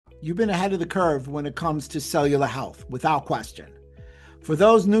you've been ahead of the curve when it comes to cellular health, without question. For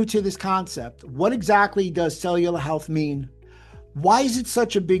those new to this concept, what exactly does cellular health mean? Why is it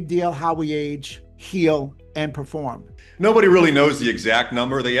such a big deal how we age, heal, and perform? Nobody really knows the exact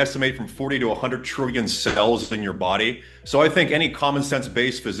number. They estimate from 40 to 100 trillion cells in your body. So I think any common sense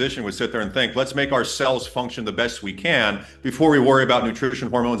based physician would sit there and think, let's make our cells function the best we can before we worry about nutrition,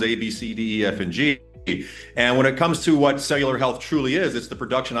 hormones, A, B, C, D, E, F, and G. And when it comes to what cellular health truly is, it's the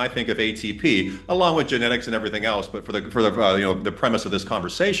production, I think, of ATP, along with genetics and everything else. But for the premise of this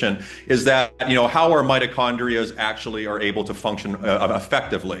conversation is that how our mitochondria actually are able to function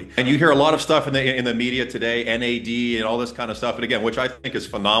effectively. And you hear a lot of stuff in the media today, NAD and all this kind of stuff. And again, which I think is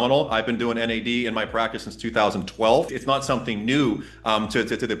phenomenal. I've been doing NAD in my practice since 2012. It's not something new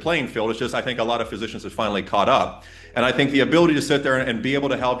to the playing field. It's just I think a lot of physicians have finally caught up. And I think the ability to sit there and be able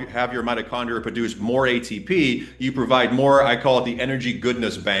to have your mitochondria produce more ATP, you provide more, I call it the energy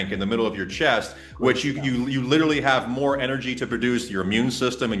goodness bank in the middle of your chest, which you literally have more energy to produce your immune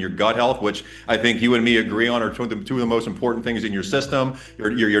system and your gut health, which I think you and me agree on are two of the most important things in your system,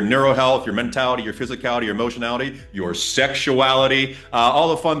 your neuro health, your mentality, your physicality, your emotionality, your sexuality, all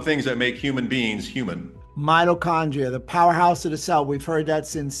the fun things that make human beings human. Mitochondria, the powerhouse of the cell. We've heard that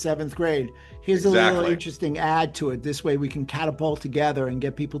since 7th grade. Here's a little interesting add to it. This way we can catapult together and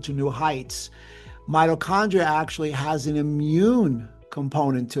get people to new heights. Mitochondria actually has an immune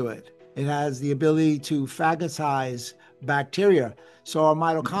component to it. It has the ability to phagocytize bacteria. So our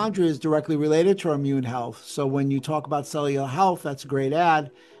mitochondria is directly related to our immune health. So when you talk about cellular health, that's a great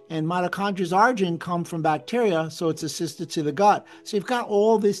add. And mitochondria's origin come from bacteria, so it's assisted to the gut. So you've got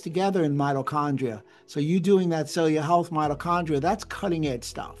all this together in mitochondria. So you doing that cellular health mitochondria, that's cutting edge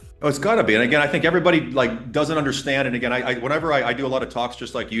stuff. Oh, it's got to be. And again, I think everybody doesn't understand. And again, whenever I do a lot of talks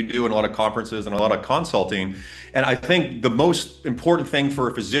just like you do and a lot of conferences and a lot of consulting, and I think the most important thing for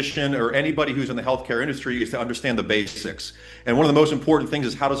a physician or anybody who's in the healthcare industry is to understand the basics. And one of the most important things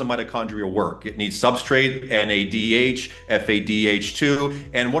is how does a mitochondria work? It needs substrate, NADH, FADH2.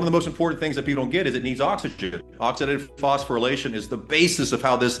 And one of the most important things that people don't get is it needs oxygen. Oxidative phosphorylation is the basis of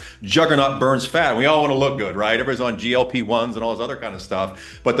how this juggernaut burns fat. We all want to look good, right? Everybody's on GLP-1s and all this other kind of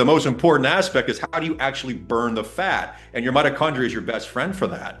stuff. But the most important aspect is how do you actually burn the fat? And your mitochondria is your best friend for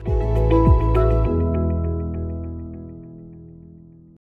that.